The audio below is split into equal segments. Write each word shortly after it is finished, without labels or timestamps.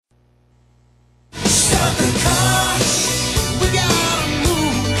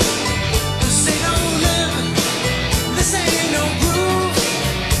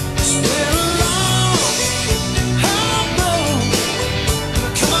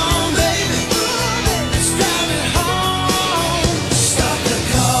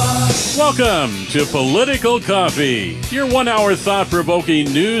Welcome to Political Coffee, your 1 hour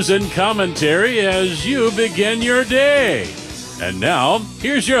thought-provoking news and commentary as you begin your day. And now,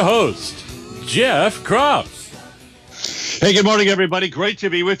 here's your host, Jeff Krause. Hey, good morning, everybody. Great to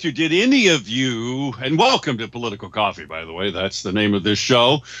be with you. Did any of you, and welcome to Political Coffee, by the way, that's the name of this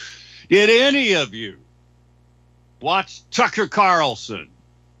show. Did any of you watch Tucker Carlson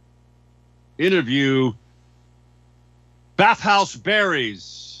interview Bathhouse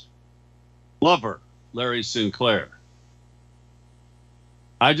Barry's lover, Larry Sinclair?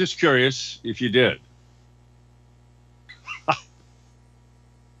 I'm just curious if you did.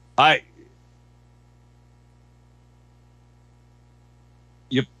 I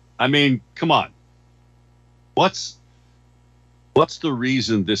mean, come on. What's the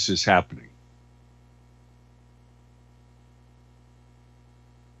reason this is happening?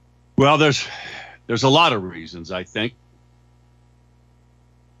 Well, there's a lot of reasons, I think.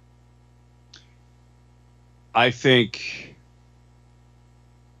 I think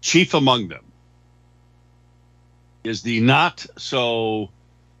chief among them is the not so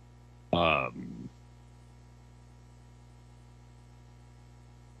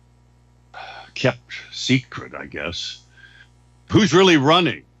kept secret, I guess. Who's really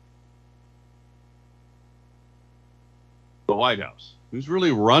running the White House? Who's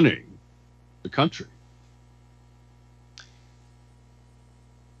really running the country?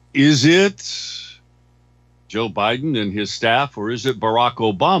 Is it Joe Biden and his staff, or is it Barack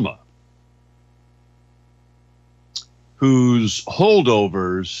Obama, whose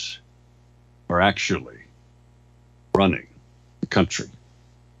holdovers are actually running the country?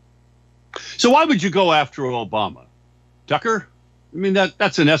 So why would you go after Obama, Tucker? I mean,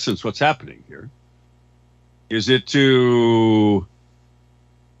 that's in essence what's happening here. Is it to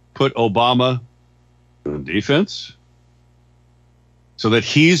put Obama on defense so that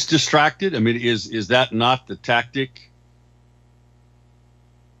he's distracted? I mean, is that not the tactic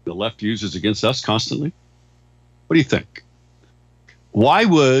the left uses against us constantly? What do you think? Why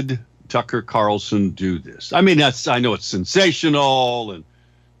would Tucker Carlson do this? I mean, I know it's sensational and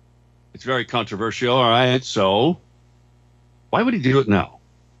it's very controversial. All right, so why would he do it now?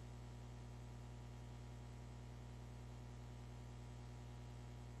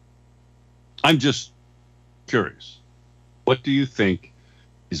 I'm just curious. What do you think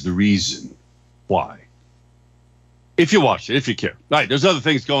is the reason why? If you watched it, if you care. All right, there's other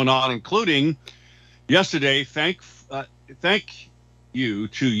things going on, including yesterday, thank you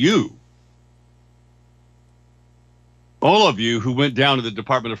to you, all of you who went down to the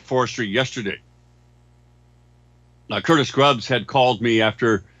Department of Forestry yesterday. Now, Curtis Grubbs had called me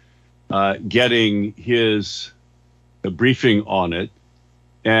after getting his briefing on it,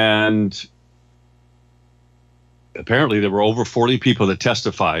 and apparently there were over 40 people that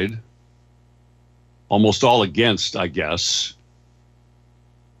testified, almost all against, I guess.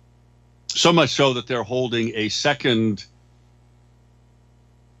 So much so that they're holding a second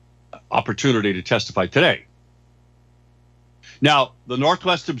opportunity to testify today. Now, the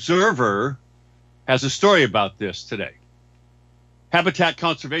Northwest Observer has a story about this today. Habitat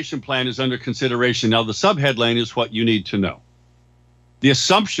Conservation Plan is under consideration. Now, the subheadline is what you need to know. The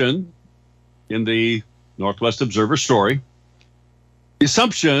assumption in the Northwest Observer story, the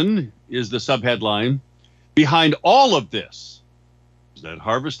assumption is the subheadline behind all of this is that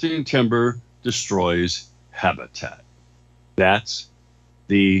harvesting timber destroys habitat. That's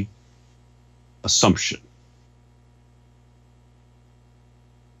the assumption.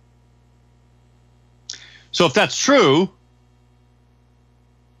 So if that's true,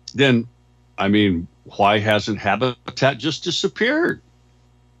 then, I mean, why hasn't habitat just disappeared?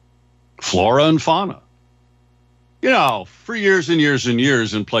 Flora and fauna. You know, for years and years and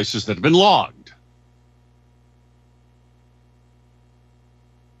years in places that have been logged.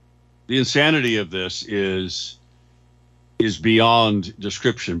 The insanity of this is beyond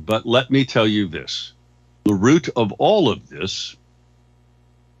description. But let me tell you this. The root of all of this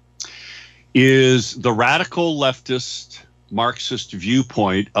is the radical leftist Marxist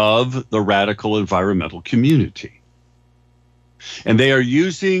viewpoint of the radical environmental community. And they are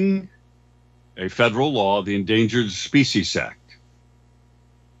using a federal law, the Endangered Species Act,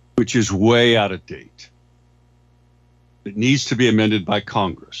 which is way out of date. It needs to be amended by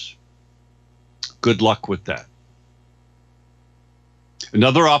Congress. Good luck with that.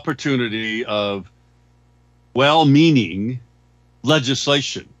 Another opportunity of well-meaning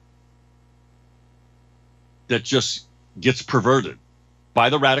legislation that just gets perverted by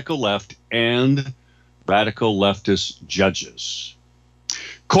the radical left and radical leftist judges.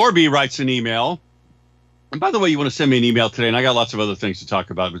 Corby writes an email And by the way, you want to send me an email today, and I got lots of other things to talk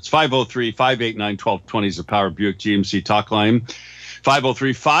about. It's 503-589-1220 is the Power Buick GMC talk line.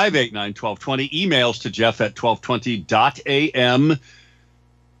 503-589-1220. Emails to Jeff at 1220.am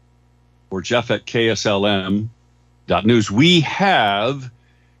or Jeff at KSLM.news. We have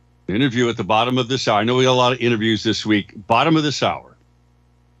an interview at the bottom of this hour. I know we got a lot of interviews this week. Bottom of this hour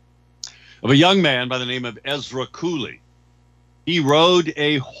of a young man by the name of Ezra Cooley. He rode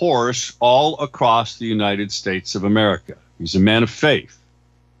a horse all across the United States of America. He's a man of faith.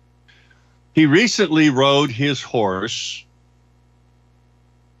 He recently rode his horse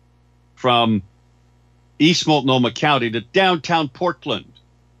from East Multnomah County to downtown Portland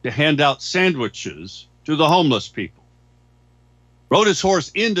to hand out sandwiches to the homeless people. Rode his horse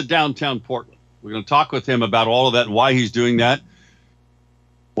into downtown Portland. We're going to talk with him about all of that and why he's doing that,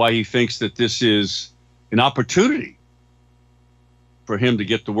 why he thinks that this is an opportunity for him to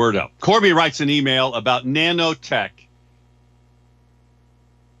get the word out. Corby writes an email about nanotech.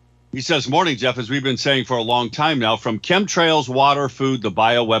 He says, morning, Jeff, as we've been saying for a long time now, from chemtrails, water, food, the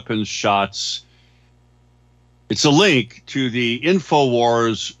bioweapons shots. It's a link to the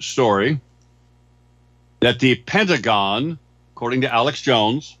InfoWars story that the Pentagon, according to Alex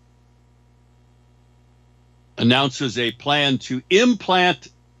Jones, announces a plan to implant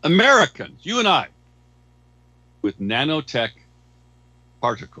Americans, you and I, with nanotech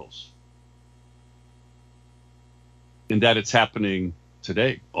particles. And that it's happening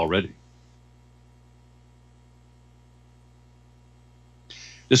today already.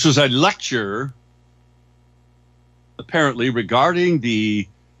 This was a lecture, apparently, regarding the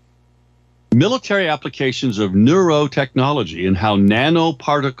military applications of neurotechnology and how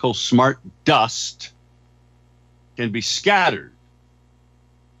nanoparticle smart dust can be scattered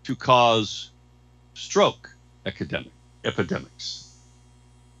to cause stroke epidemics.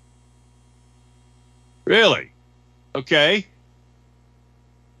 Really? Okay.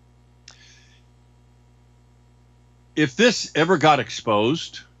 If this ever got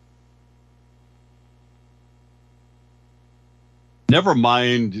exposed, never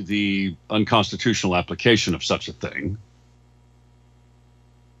mind the unconstitutional application of such a thing,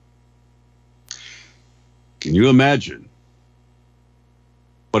 can you imagine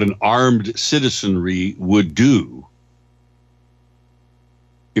what an armed citizenry would do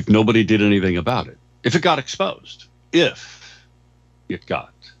if nobody did anything about it? If it got exposed. If it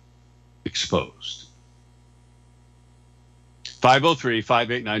got exposed.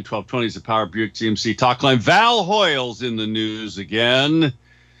 503-589-1220 is the Power Buick GMC talk line. Val Hoyle's in the news again.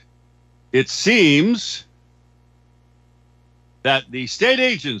 It seems that the state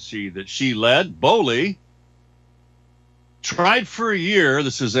agency that she led, BOLI, tried for a year.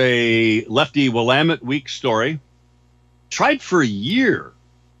 This is a Lefty Willamette Week story. Tried for a year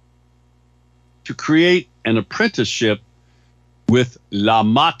to create an apprenticeship with La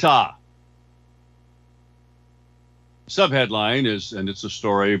Mota. Subheadline is, and it's a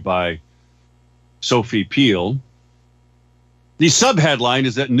story by Sophie Peel. The subheadline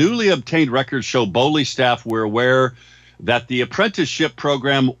is that newly obtained records show BOLI staff were aware that the apprenticeship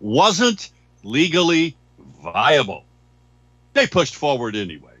program wasn't legally viable. They pushed forward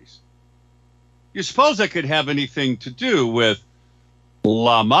anyways. You suppose that could have anything to do with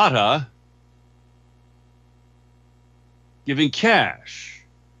La Mota giving cash.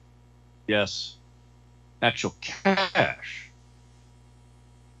 Yes, actual cash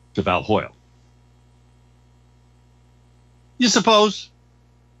to Val Hoyle. You suppose?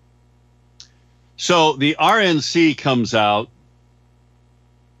 So the RNC comes out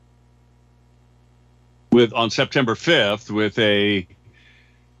with on September 5th with a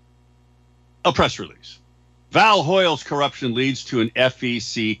press release. Val Hoyle's corruption leads to an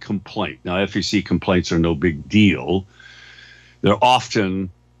FEC complaint. Now, FEC complaints are no big deal. They're often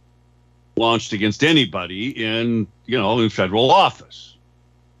launched against anybody in federal office.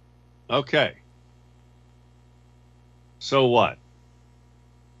 Okay. So what?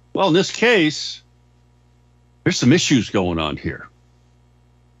 Well, in this case, there's some issues going on here.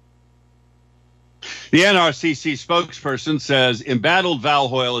 The NRCC spokesperson says embattled Val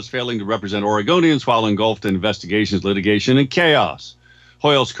Hoyle is failing to represent Oregonians while engulfed in investigations, litigation, and chaos.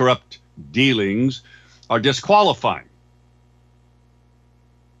 Hoyle's corrupt dealings are disqualifying.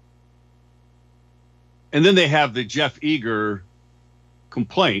 And then they have the Jeff Eager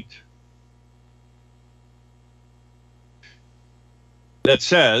complaint that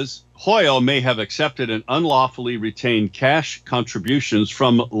says Hoyle may have accepted and unlawfully retained cash contributions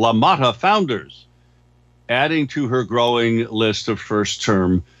from La Mota founders, adding to her growing list of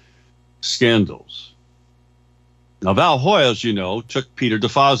first-term scandals. Now, Val Hoyle, as you know, took Peter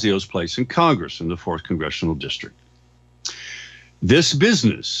DeFazio's place in Congress in the 4th Congressional District. This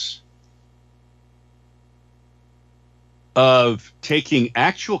business of taking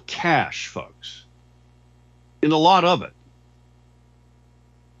actual cash, folks, in a lot of it,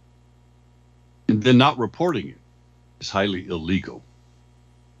 and then not reporting it is highly illegal.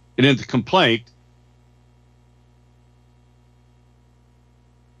 And in the complaint,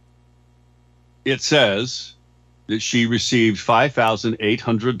 it says that she received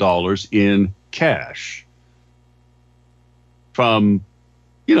 $5,800 in cash from,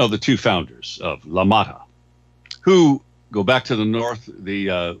 the two founders of La Mota, who, go back to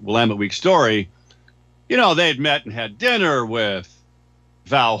the Willamette Week story, they had met and had dinner with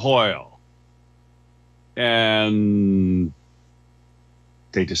Val Hoyle. And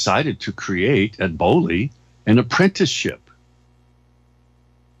they decided to create at Boley an apprenticeship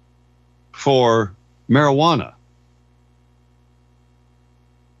for marijuana.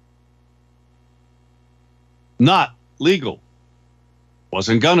 Not legal.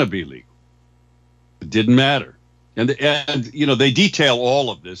 Wasn't going to be legal. It didn't matter. And they detail all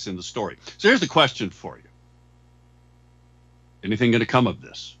of this in the story. So here's the question for you. Anything going to come of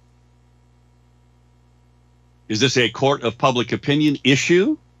this? Is this a court of public opinion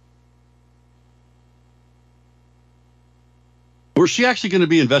issue? Or is she actually going to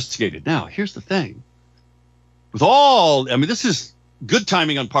be investigated? Now, here's the thing. This is good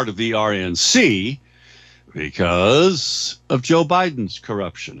timing on part of the RNC because of Joe Biden's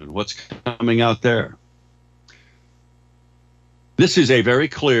corruption and what's coming out there. This is a very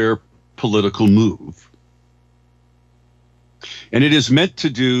clear political move. And it is meant to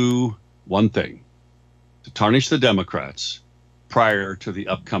do one thing, to tarnish the Democrats prior to the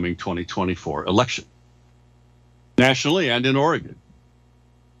upcoming 2024 election, nationally and in Oregon,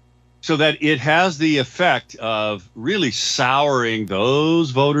 so that it has the effect of really souring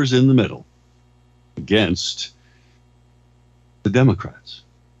those voters in the middle against the Democrats.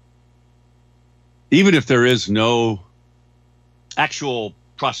 Even if there is no actual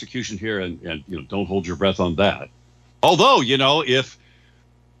prosecution here, and don't hold your breath on that. Although, if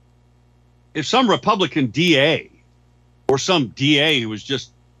some Republican DA or some DA who was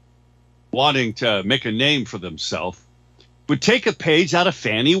just wanting to make a name for themselves would take a page out of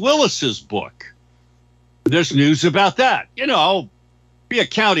Fannie Willis's book, there's news about that. Be a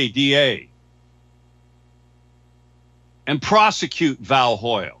county DA and prosecute Val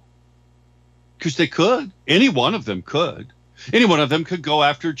Hoyle. Because they could. Any one of them could. Any one of them could go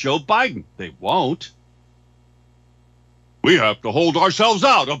after Joe Biden. They won't. We have to hold ourselves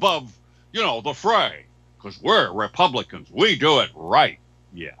out above, the fray, because we're Republicans. We do it right.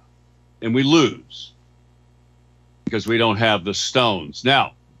 Yeah. And we lose because we don't have the stones.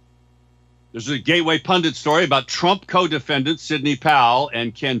 Now, there's a Gateway Pundit story about Trump co-defendants Sidney Powell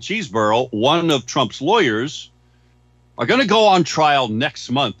and Ken Cheeseborough, one of Trump's lawyers, are going to go on trial next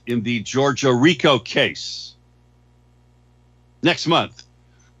month in the Georgia RICO case. Next month.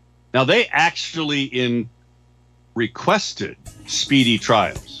 Now, they actually requested speedy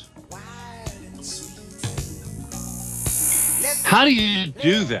trials. How do you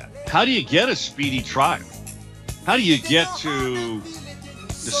do that? How do you get a speedy trial? How do you get to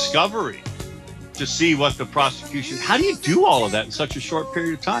discovery to see what the prosecution, how do you do all of that in such a short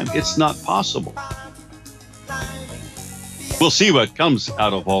period of time? It's not possible. We'll see what comes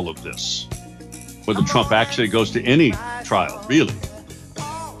out of all of this. Whether Trump actually goes to any trial, really,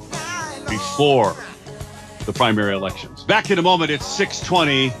 before the primary elections. Back in a moment, it's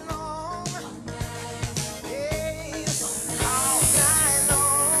 6:20.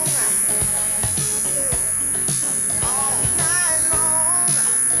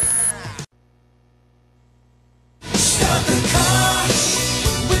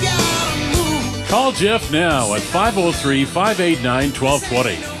 Call Jeff now at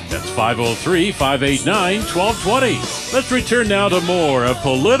 503-589-1220. That's 503-589-1220. Let's return now to more of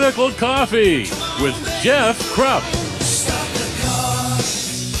Political Coffee with Jeff Krupp.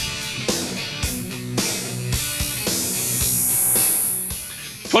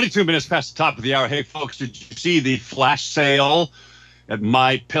 22 minutes past the top of the hour. Hey, folks, did you see the flash sale at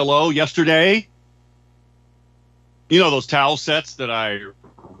My Pillow yesterday? Those towel sets that I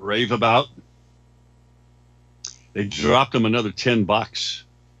rave about? They dropped them another $10.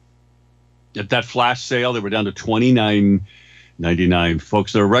 At that flash sale, they were down to $29.99.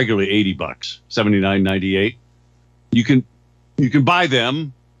 Folks, they're regularly $80, $79.98. You can buy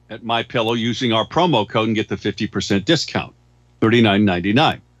them at My Pillow using our promo code and get the 50% discount,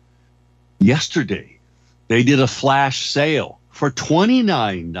 $39.99. Yesterday, they did a flash sale for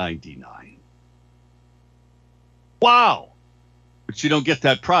 $29.99. Wow. But you don't get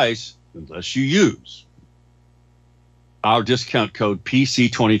that price unless you use our discount code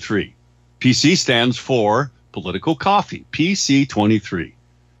PC23. PC stands for political coffee, PC23.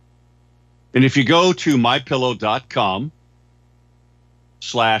 And if you go to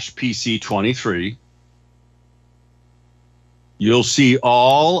mypillow.com/PC23, you'll see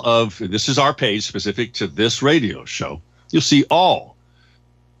all of, this is our page specific to this radio show. You'll see all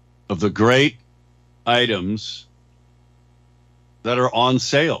of the great items that are on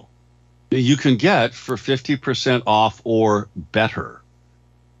sale that you can get for 50% off or better.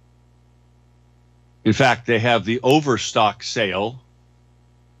 In fact, they have the overstock sale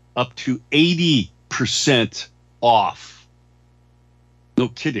up to 80% off. No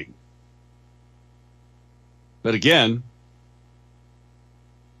kidding. But again,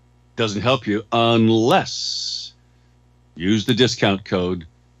 doesn't help you unless you use the discount code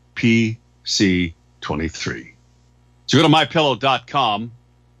PC23. So go to mypillow.com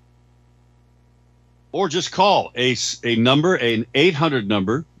or just call a number, an 800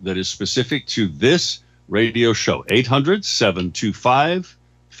 number that is specific to this radio show,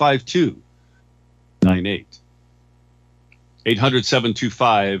 800-725-5298.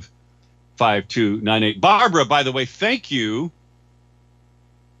 800-725-5298. Barbara, by the way, thank you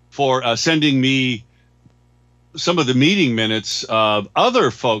for sending me some of the meeting minutes of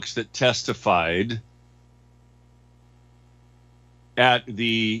other folks that testified at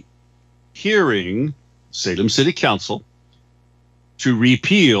the hearing, Salem City Council, to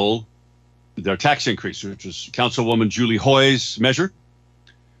repeal their tax increase, which was Councilwoman Julie Hoy's measure.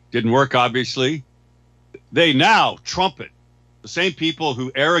 Didn't work, obviously. They now trumpet the same people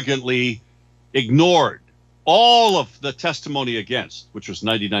who arrogantly ignored all of the testimony against, which was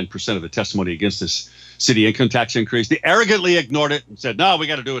 99% of the testimony against this city income tax increase. They arrogantly ignored it and said, no, we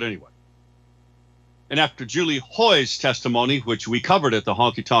got to do it anyway. And after Julie Hoy's testimony, which we covered at the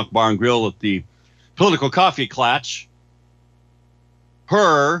Honky Tonk Bar and Grill at the Political Coffee Clatch,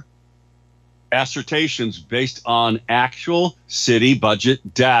 her assertions based on actual city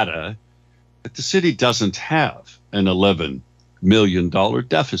budget data that the city doesn't have an $11 million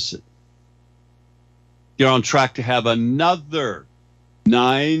deficit. You're on track to have another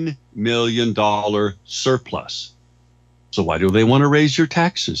 $9 million surplus. So why do they want to raise your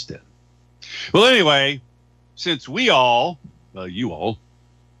taxes then? Well, anyway, since you all, I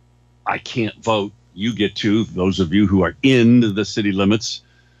can't vote. You get to, those of you who are in the city limits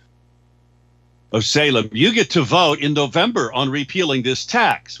of Salem, you get to vote in November on repealing this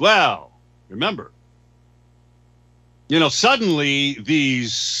tax. Well, remember, suddenly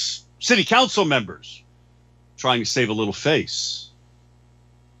these city council members trying to save a little face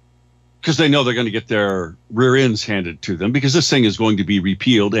because they know they're going to get their rear ends handed to them because this thing is going to be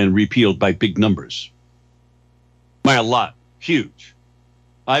repealed and repealed by big numbers. By a lot. Huge.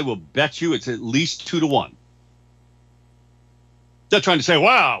 I will bet you it's at least 2-1. They're trying to say,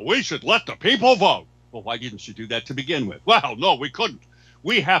 wow, we should let the people vote. Well, why didn't you do that to begin with? Well, no, we couldn't.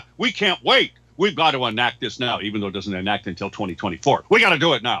 We can't wait. We've got to enact this now, even though it doesn't enact until 2024. We got to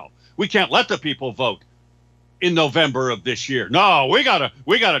do it now. We can't let the people vote in November of this year. No, we gotta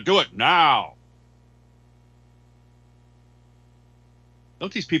do it now.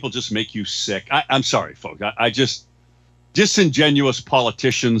 Don't these people just make you sick? I'm sorry, folks. I just, disingenuous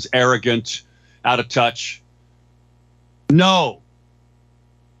politicians, arrogant, out of touch. No.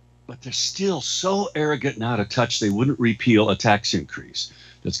 But they're still so arrogant and out of touch, they wouldn't repeal a tax increase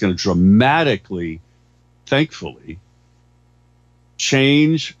that's going to dramatically, thankfully,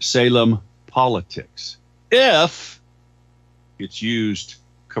 change Salem politics if it's used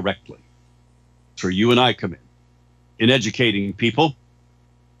correctly. So you and I come in educating people.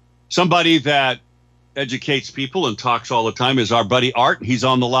 Somebody that educates people and talks all the time is our buddy Art. He's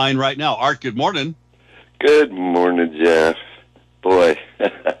on the line right now. Art, good morning. Good morning, Jeff. Boy,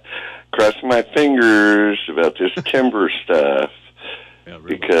 cross my fingers about this timber stuff. Yeah,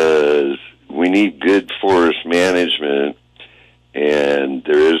 really. Because we need good forest management, and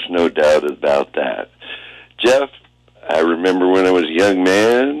there is no doubt about that. Jeff, I remember when I was a young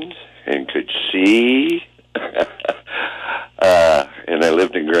man and could see, and I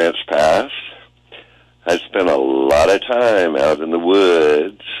lived in Grants Pass. I spent a lot of time out in the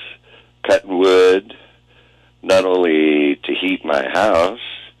woods, cutting wood, not only to heat my house,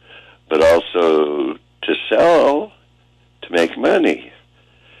 but also to sell to make money.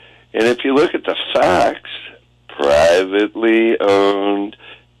 And if you look at the facts, privately owned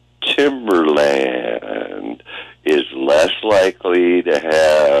timberland is less likely to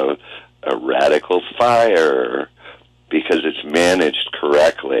have a radical fire because it's managed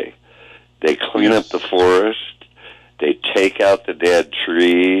correctly. They clean up the forest, They take out the dead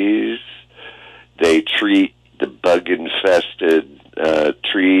trees. They treat the bug-infested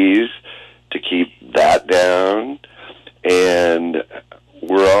trees to keep that down. And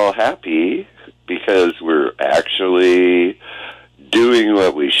we're all happy because we're actually doing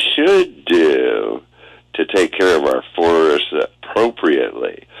what we should do to take care of our forests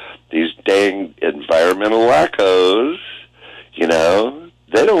appropriately. These dang environmental wackos, you know,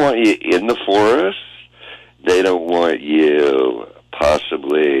 they don't want you in the forest. They don't want you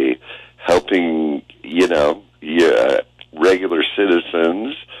possibly helping, you know, your regular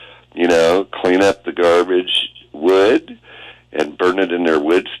citizens, you know, clean up the garbage wood and burn it in their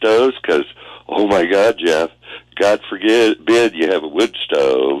wood stoves because, oh my God, Jeff, God forbid you have a wood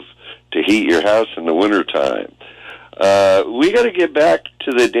stove to heat your house in the wintertime. We got to get back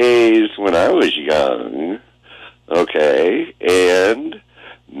to the days when I was young, okay, and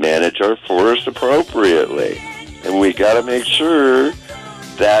manage our forests appropriately. And we got to make sure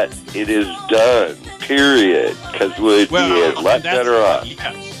that it is done, period, because we'd be a lot better off.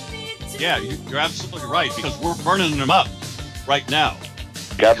 Yes. Yeah, you're absolutely right, because we're burning them up right now.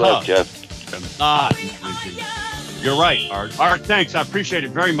 God bless, Jeff. You're right, Art. Art, thanks. I appreciate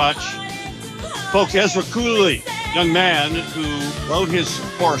it very much. Folks, Ezra Cooley, young man who rode his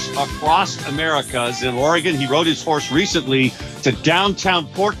horse across America, is in Oregon. He rode his horse recently to downtown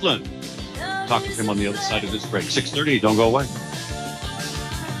Portland. Talk with him on the other side of this break. 6:30, don't go away.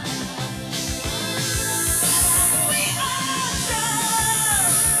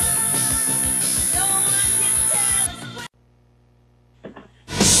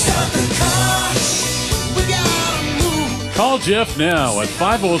 Call Jeff now at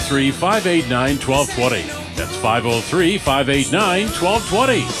 503-589-1220. That's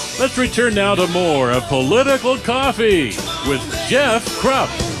 503-589-1220. Let's return now to more of Political Coffee with Jeff Krupp.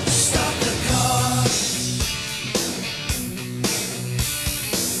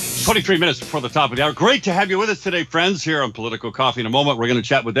 23 minutes before the top of the hour. Great to have you with us today, friends, here on Political Coffee. In a moment, we're going to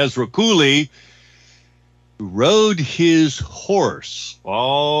chat with Ezra Cooley, who rode his horse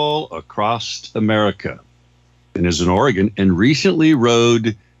all across America and is in Oregon, and recently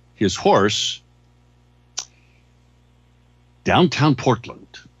rode his horse downtown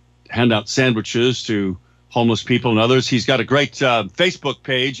Portland to hand out sandwiches to homeless people and others. He's got a great Facebook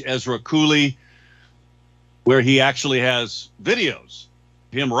page, Ezra Cooley, where he actually has videos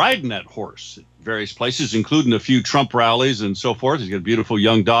of him riding that horse at various places, including a few Trump rallies and so forth. He's got a beautiful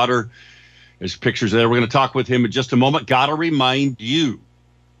young daughter. There's pictures there. We're going to talk with him in just a moment. Got to remind you,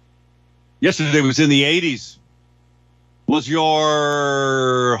 yesterday was in the 80s. Was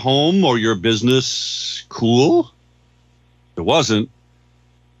your home or your business cool? It wasn't.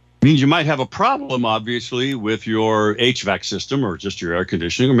 It means you might have a problem, obviously, with your HVAC system or just your air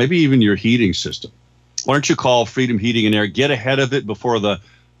conditioning or maybe even your heating system. Why don't you call Freedom Heating and Air? Get ahead of it before the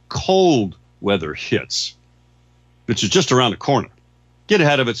cold weather hits, which is just around the corner. Get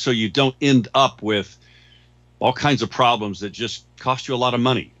ahead of it so you don't end up with all kinds of problems that just cost you a lot of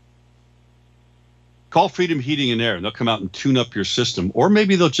money. Call Freedom Heating and Air, and they'll come out and tune up your system. Or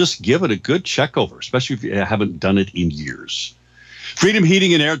maybe they'll just give it a good check over, especially if you haven't done it in years.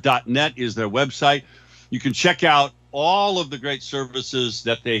 FreedomHeatingandAir.net is their website. You can check out all of the great services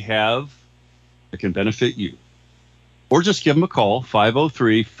that they have that can benefit you. Or just give them a call,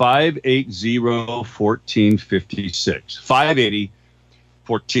 503-580-1456.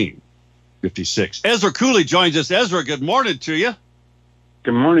 580-1456. Ezra Cooley joins us. Ezra, good morning to you.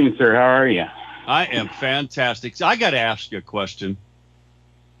 Good morning, sir. How are you? I am fantastic. I got to ask you a question.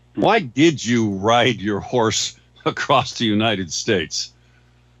 Why did you ride your horse across the United States?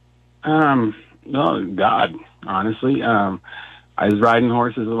 Well, God, honestly. I was riding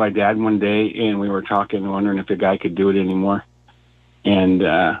horses with my dad one day, and we were talking, wondering if the guy could do it anymore. And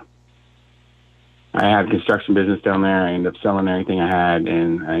I had a construction business down there. I ended up selling everything I had,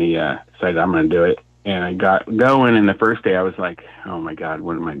 and I decided I'm going to do it. And I got going, and the first day I was like, oh, my God,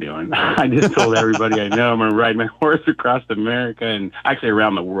 what am I doing? I just told everybody I know I'm going to ride my horse across America, and actually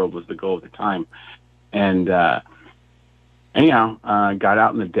around the world was the goal at the time. And anyhow, got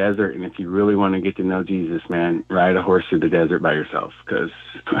out in the desert, and if you really want to get to know Jesus, man, ride a horse through the desert by yourself because,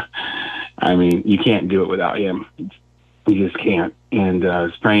 I mean, you can't do it without him. You just can't. And I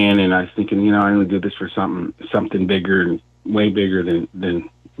was praying, and I was thinking, you know, I'm going to do this for something bigger and way bigger than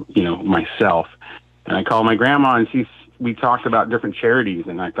you know, myself. And I called my grandma, and we talked about different charities,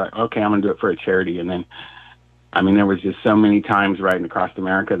 and I thought, okay, I'm going to do it for a charity. And then, I mean, there was just so many times riding across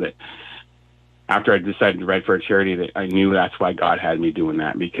America that after I decided to write for a charity, that I knew that's why God had me doing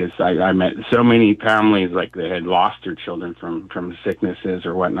that, because I met so many families like they had lost their children from sicknesses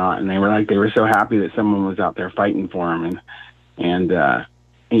or whatnot, and they were so happy that someone was out there fighting for them, and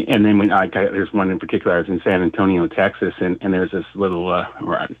then when there's one in particular, I was in San Antonio, Texas, and there's this little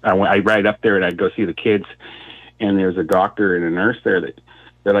I ride up there and I'd go see the kids, and there's a doctor and a nurse there that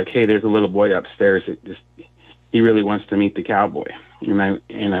they're like, hey, there's a little boy upstairs that he really wants to meet the cowboy.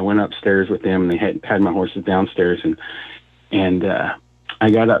 And I went upstairs with them, and they had my horses downstairs, and I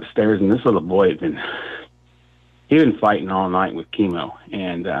got upstairs, and this little boy he'd been fighting all night with chemo,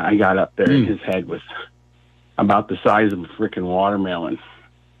 and I got up there, and his head was about the size of a freaking watermelon.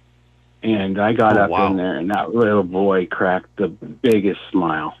 And I got up in there, and that little boy cracked the biggest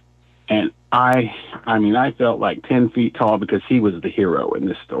smile. And I felt like 10 feet tall, because he was the hero in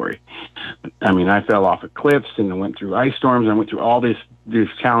this story. I mean, I fell off of cliffs, and I went through ice storms. I went through all these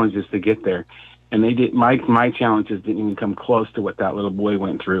challenges to get there. And my challenges didn't even come close to what that little boy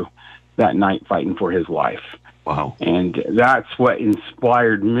went through that night fighting for his life. Wow. And that's what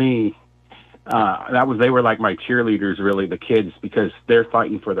inspired me. They were like my cheerleaders, really, the kids, because they're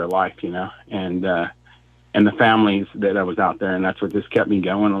fighting for their life, and the families that I was out there, and that's what just kept me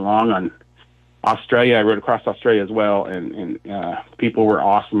going along. On Australia, I rode across Australia as well, and people were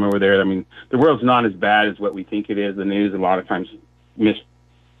awesome over there. I mean, the world's not as bad as what we think it is. The news a lot of times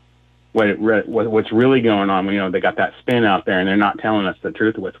what's really going on. They got that spin out there, and they're not telling us the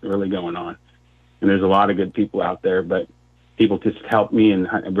truth of what's really going on. And there's a lot of good people out there, but people just helped me, and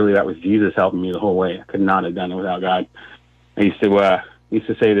really that was Jesus helping me the whole way. I could not have done it without God. I used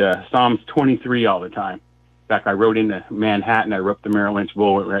to say the Psalms 23 all the time. In fact, I rode into Manhattan. I rode the Merrill Lynch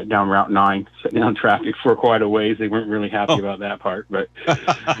Bowl right down Route 9, shut down traffic for quite a ways. They weren't really happy about that part, but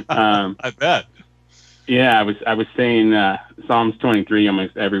I bet. Yeah, I was saying Psalms 23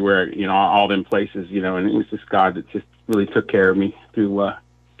 almost everywhere, all them places, and it was just God that just really took care of me through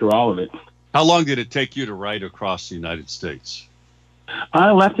all of it. How long did it take you to ride across the United States?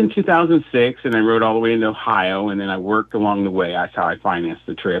 I left in 2006, and I rode all the way into Ohio, and then I worked along the way. That's how I financed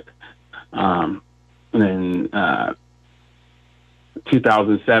the trip. And then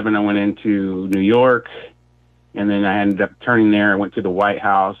 2007, I went into New York, and then I ended up turning there. I went to the White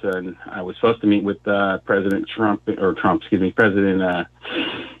House, and I was supposed to meet with President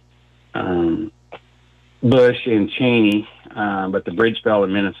Bush and Cheney, but the bridge fell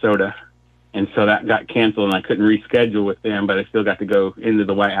in Minnesota. And so that got canceled, and I couldn't reschedule with them, but I still got to go into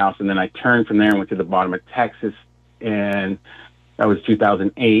the White House. And then I turned from there and went to the bottom of Texas, and that was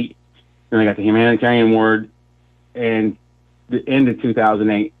 2008. And I got the humanitarian award and the end of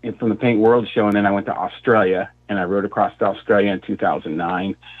 2008 and from the Paint World Show. And then I went to Australia, and I rode across to Australia in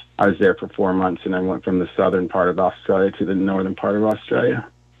 2009. I was there for 4 months, and I went from the southern part of Australia to the northern part of Australia.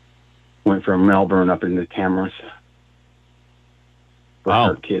 Went from Melbourne up into Cameras for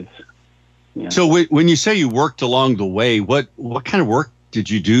our kids. Yeah. So when you say you worked along the way, what kind of work did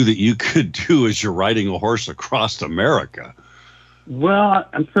you do that you could do as you're riding a horse across America? Well,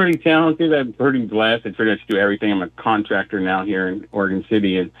 I'm pretty talented. I'm pretty blessed. I pretty much do everything. I'm a contractor now here in Oregon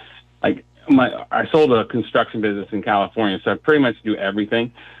City, and I sold a construction business in California, so I pretty much do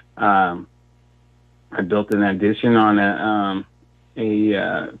everything. I built an addition on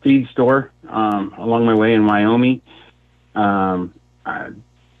a feed store along my way in Wyoming.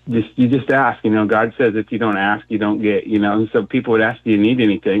 You just ask, God says if you don't ask, you don't get, and so people would ask, do you need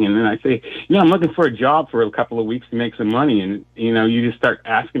anything? And then I say, I'm looking for a job for a couple of weeks to make some money. And, you just start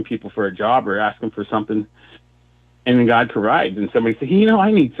asking people for a job or asking for something, and then God provides. And somebody says,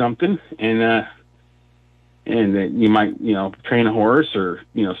 I need something. And you might, train a horse or,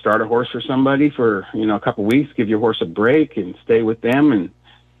 start a horse for somebody for, a couple of weeks, give your horse a break and stay with them.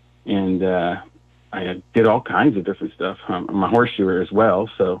 And I did all kinds of different stuff. I'm a horseshoer as well,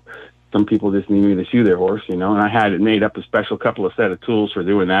 so some people just need me to shoe their horse, and I had it made up a special couple of set of tools for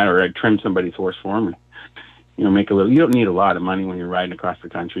doing that, or I'd trim somebody's horse for them and, make a little. You don't need a lot of money when you're riding across the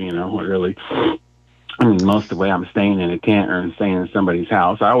country, really. I mean, most of the way I'm staying in a tent or I'm staying in somebody's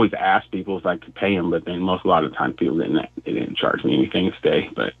house. I always ask people if I could pay them, but then a lot of the time people didn't charge me anything to stay.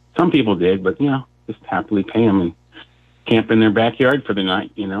 But some people did, but, just happily pay them and camp in their backyard for the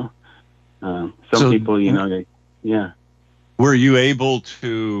night, Some people, yeah. Were you able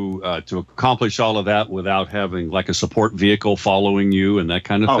to accomplish all of that without having like a support vehicle following you and that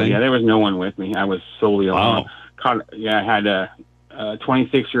kind of thing? Oh, yeah, there was no one with me. I was solely alone. Wow. I had a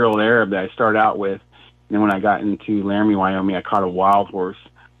 26-year-old Arab that I started out with. And then when I got into Laramie, Wyoming, I caught a wild horse.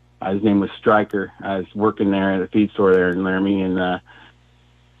 His name was Striker. I was working there at a feed store there in Laramie, and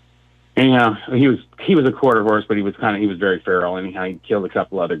anyhow, he was a quarter horse, but he was very feral. Anyhow, he killed a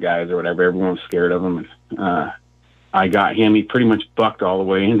couple other guys or whatever. Everyone was scared of him. And, I got him. He pretty much bucked all the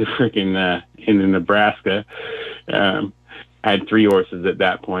way into into Nebraska. I had 3 horses at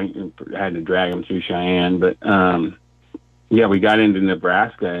that point and I had to drag him through Cheyenne. But, yeah, we got into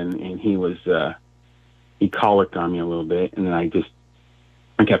Nebraska and he was, he colicked on me a little bit. And then I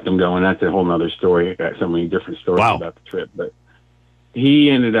kept him going. That's a whole nother story. I got so many different stories about the trip, but he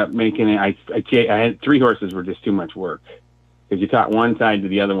ended up making it. I had 3 horses were just too much work. Because you taught one side to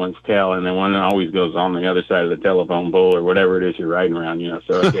the other one's tail, and then one always goes on the other side of the telephone pole or whatever it is you're riding around,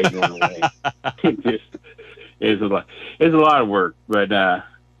 so it gave one away. It just is a lot of work. But,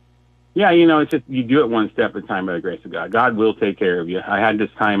 yeah, it's just you do it one step at a time by the grace of God. God will take care of you. I had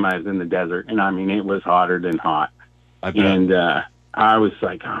this time I was in the desert, and, it was hotter than hot. And I was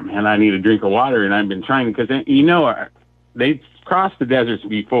like, oh, man, I need a drink of water. And I've been trying to, because, they crossed the deserts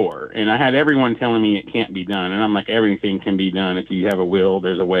before, and I had everyone telling me it can't be done. And I'm like, everything can be done. If you have a will,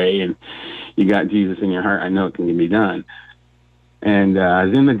 there's a way, and you got Jesus in your heart, I know it can be done. And I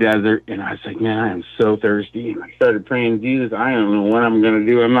was in the desert, and I was like, man, I am so thirsty. And I started praying, Jesus, I don't know what I'm going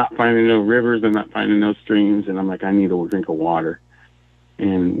to do. I'm not finding no rivers. I'm not finding no streams. And I'm like, I need a drink of water.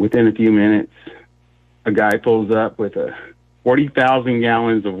 And within a few minutes, a guy pulls up with 40,000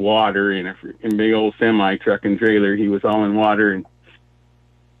 gallons of water in a big old semi truck and trailer. He was all in water,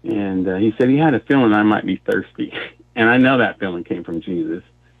 and he said he had a feeling I might be thirsty, and I know that feeling came from Jesus.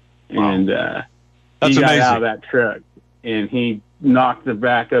 Wow. And he got out of that truck, and he knocked the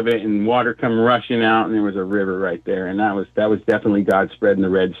back of it, and water come rushing out, and there was a river right there, and that was definitely God spreading the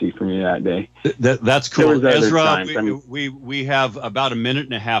Red Sea for me that day. That's cool. Ezra, we have about a minute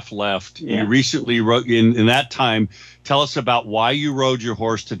and a half left. Yeah. You recently wrote in that time. Tell us about why you rode your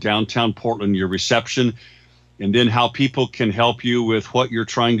horse to downtown Portland, your reception, and then how people can help you with what you're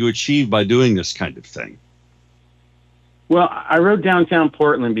trying to achieve by doing this kind of thing. Well, I rode downtown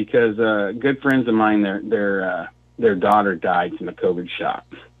Portland because good friends of mine, their daughter died from the COVID shot.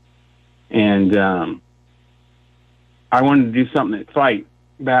 And I wanted to do something to fight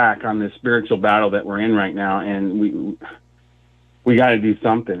back on this spiritual battle that we're in right now, and we got to do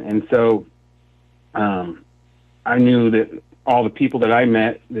something. And so I knew that all the people that I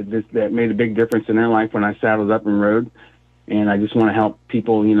met that made a big difference in their life when I saddled up and rode, and I just want to help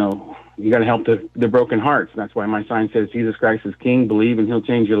people. You got to help the broken hearts. That's why my sign says Jesus Christ is King. Believe and He'll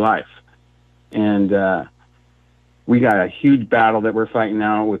change your life. And we got a huge battle that we're fighting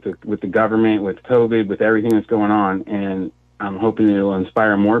now with the government, with COVID, with everything that's going on, and I'm hoping it'll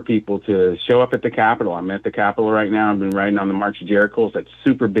inspire more people to show up at the Capitol. I'm at the Capitol right now. I've been riding on the March of Jericho. That's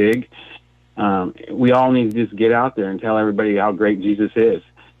super big. We all need to just get out there and tell everybody how great Jesus is,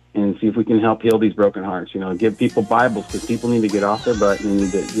 and see if we can help heal these broken hearts. Give people Bibles, because people need to get off their butt and they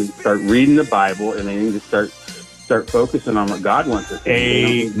need to start reading the Bible, and they need to start focusing on what God wants us to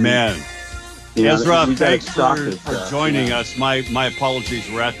do. Amen. Ezra, thanks for joining us. My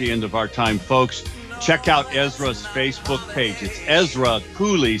apologies. We're at the end of our time, folks. Check out Ezra's Facebook page. It's Ezra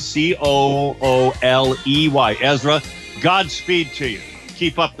Cooley, Cooley. Ezra, Godspeed to you.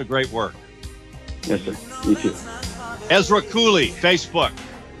 Keep up the great work. Yes, sir. You too. Ezra Cooley, Facebook.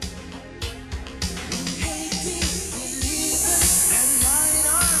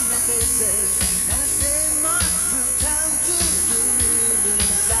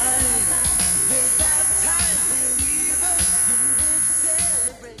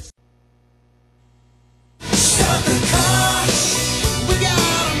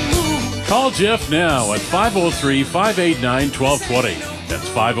 Call Jeff now at 503-589-1220. That's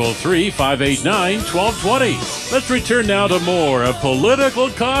 503-589-1220. Let's return now to more of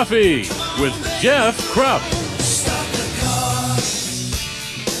Political Coffee with Jeff Krupp.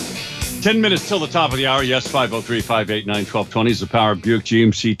 10 minutes till the top of the hour. Yes, 503-589-1220 is the Power Buick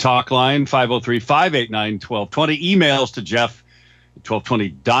GMC talk line. 503-589-1220. Emails to Jeff at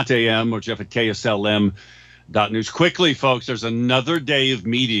 1220.am or Jeff at KSLM.news. Quickly, folks, there's another day of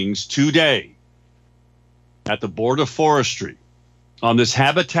meetings today at the Board of Forestry on this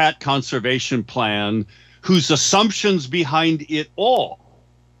habitat conservation plan, whose assumptions behind it all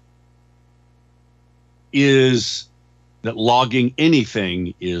is that logging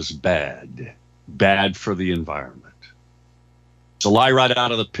anything is bad for the environment. It's a lie right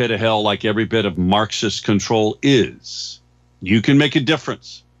out of the pit of hell, like every bit of Marxist control is. You can make a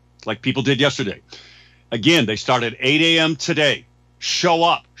difference, like people did yesterday. Again, they start at 8 a.m. today. Show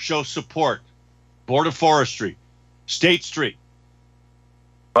up, show support. Board of Forestry, State Street,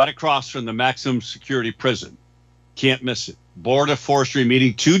 right across from the maximum security prison. Can't miss it. Board of Forestry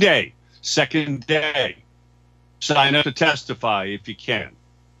meeting today, second day. Sign up to testify if you can.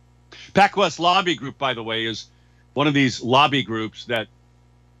 PacWest Lobby Group, by the way, is one of these lobby groups that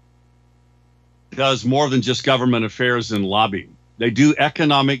does more than just government affairs and lobbying. They do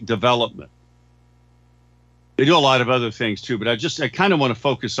economic development. They do a lot of other things too, but I kind of want to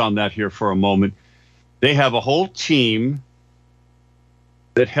focus on that here for a moment. They have a whole team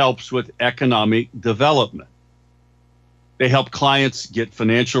that helps with economic development. They help clients get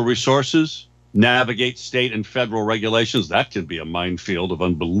financial resources, navigate state and federal regulations. That can be a minefield of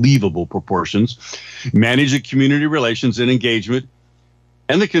unbelievable proportions. Manage the community relations and engagement,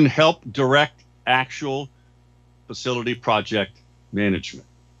 and they can help direct actual facility project management.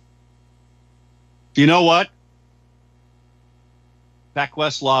 Do you know what?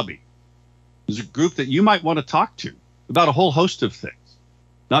 PacWest Lobby is a group that you might want to talk to about a whole host of things.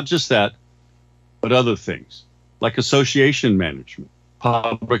 Not just that, but other things like association management,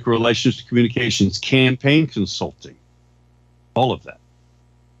 public relations, communications, campaign consulting, all of that.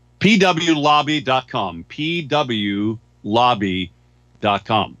 pwlobby.com, pwlobby.com.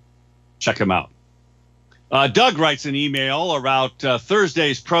 Check them out. Doug writes an email about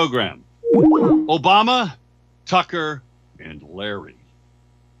Thursday's program. Obama, Tucker, and Larry.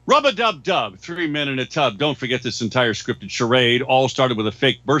 Rub-a-dub-dub, 3 men in a tub. Don't forget this entire scripted charade all started with a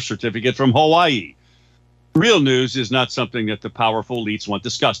fake birth certificate from Hawaii. Real news is not something that the powerful elites want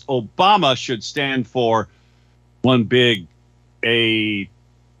discussed. Obama should stand for one big A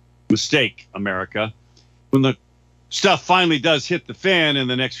mistake, America. When the stuff finally does hit the fan in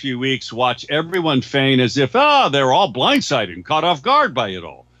the next few weeks, watch everyone feign as if, they're all blindsided and caught off guard by it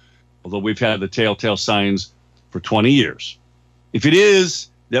all. Although we've had the telltale signs for 20 years. If it is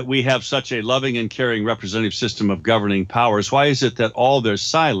that we have such a loving and caring representative system of governing powers, why is it that all their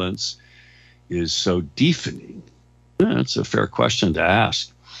silence is so deafening? That's a fair question to ask.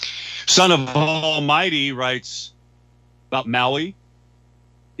 Son of Almighty writes about Maui.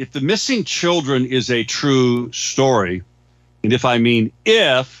 If the missing children is a true story, and if I mean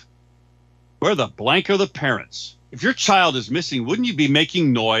if, where the blank are the parents? If your child is missing, wouldn't you be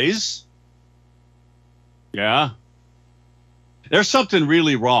making noise? Yeah. There's something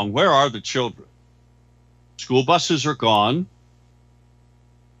really wrong. Where are the children? School buses are gone.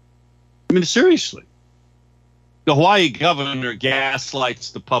 I mean, seriously. The Hawaii governor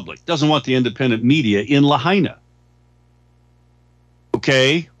gaslights the public, doesn't want the independent media in Lahaina.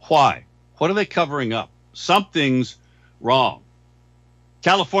 Okay, why? What are they covering up? Something's wrong.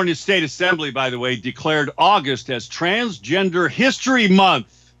 California State Assembly, by the way, declared August as Transgender History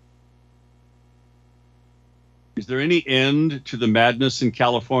Month. Is there any end to the madness in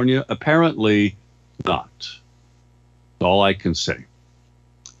California? Apparently not. That's all I can say.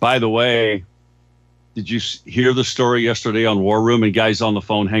 By the way, did you hear the story yesterday on War Room? And guys on the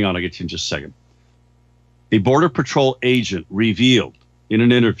phone, hang on, I'll get you in just a second. A Border Patrol agent revealed in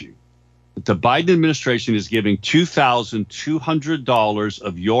an interview that the Biden administration is giving $2,200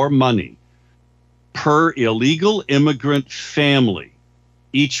 of your money per illegal immigrant family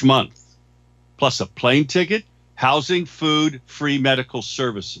each month, plus a plane ticket, housing, food, free medical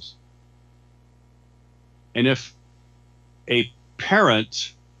services. And if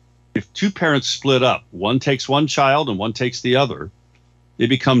two parents split up, one takes one child and one takes the other, they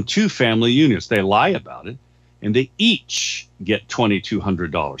become two family units. They lie about it, and they each get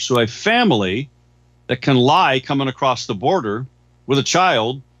 $2,200. So a family that can lie coming across the border with a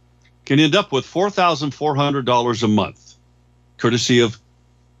child can end up with $4,400 a month, courtesy of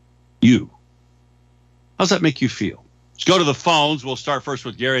you. How's that make you feel? Let's go to the phones. We'll start first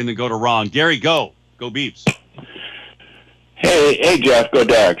with Gary and then go to Ron. Gary, go. Go Beeps. Hey, Jeff, go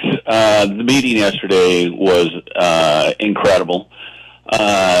Dax. The meeting yesterday was incredible.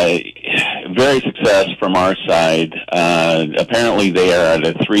 Very success from our side. Apparently they are at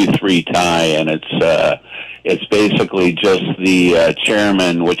a 3-3 tie, and it's basically just the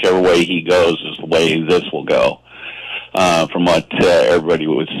chairman, whichever way he goes is the way this will go, from what everybody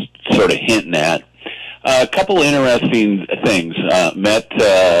was sort of hinting at. A couple interesting things. Met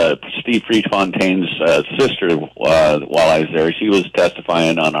Steve Prefontaine's sister while I was there. She was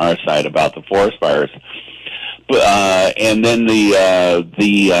testifying on our side about the forest fires. And then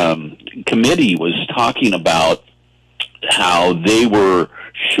the committee was talking about how they were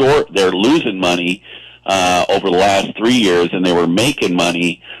short, they're losing money over the last 3 years, and they were making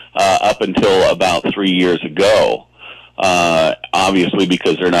money up until about 3 years ago. Obviously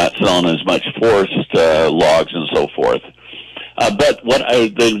because they're not selling as much forest logs and so forth. But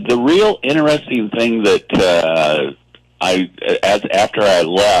the real interesting thing that after I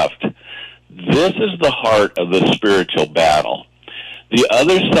left, this is the heart of the spiritual battle. The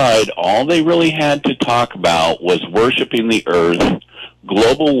other side, all they really had to talk about was worshiping the earth,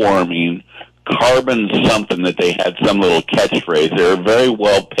 global warming, carbon something that they had some little catchphrase. They're a very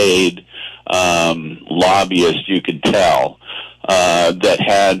well-paid lobbyist, you could tell, that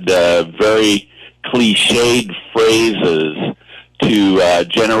had very cliched phrases to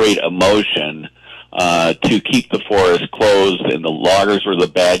generate emotion, to keep the forest closed, and the loggers were the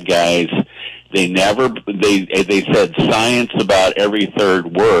bad guys. They said science about every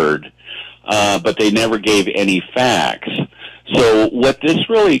third word, but they never gave any facts. So what this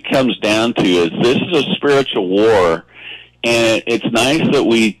really comes down to is this is a spiritual war, and it's nice that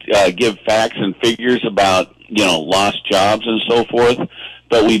we give facts and figures about, lost jobs and so forth,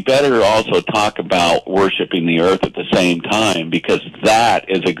 but we better also talk about worshiping the earth at the same time, because that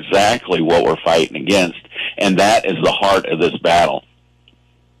is exactly what we're fighting against, and that is the heart of this battle.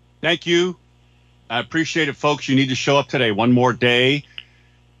 Thank you. I appreciate it, folks. You need to show up today. One more day.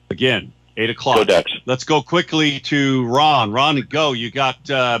 Again, 8 o'clock. Go Ducks. Let's go quickly to Ron. Ron, go. You got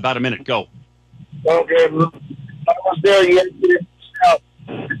about a minute. Go. Okay. I was there yesterday.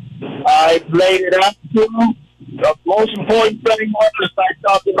 I laid it out to him. The most important thing was I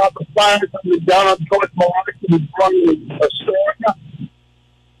talked about the fires on the Donald George Milwaukee in front of Astoria.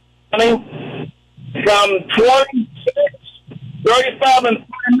 From 26, 35 and 500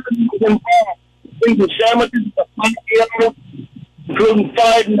 was involved. Including sandwiches, the fire, including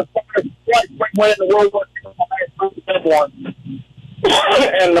fighting the fire twice when in the World War II.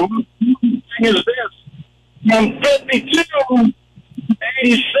 And the most important thing is this. From 52 to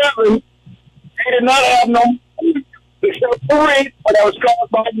 87, they did not have no except for it, but I was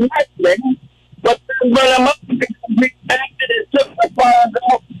caused by lightning. But then when I'm up, we acted and took the fires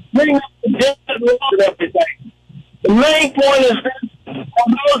off, bring up the dead road and everything. The main point is this, for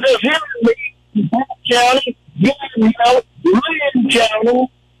those that hear me, in Polk County, Gordon County, Lynn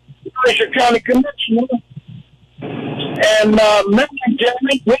County, Fraser County Commissioner, and Marion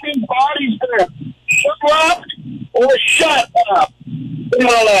County, we need bodies there. Shut up or shut up.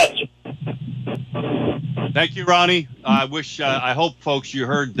 Final answer. Thank you, Ronnie. I hope, folks, you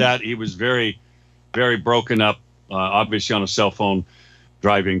heard that. He was very, very broken up, obviously on a cell phone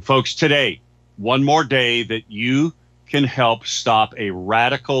driving. Folks, today, one more day that you can help stop a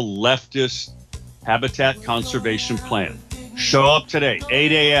radical leftist habitat conservation plan. Show up today,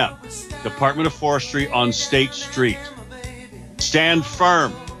 8 a.m., Department of Forestry on State Street. Stand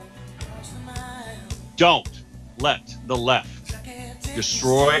firm. Don't let the left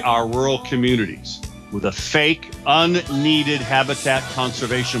destroy our rural communities with a fake, unneeded habitat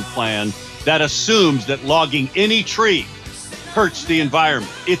conservation plan that assumes that logging any tree hurts the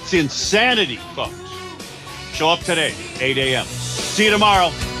environment. It's insanity, folks. Show up today, 8 a.m. See you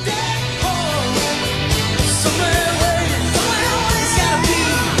tomorrow.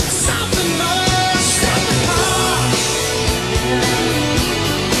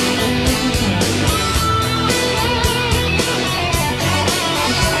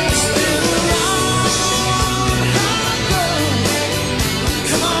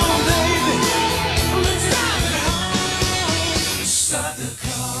 Stop the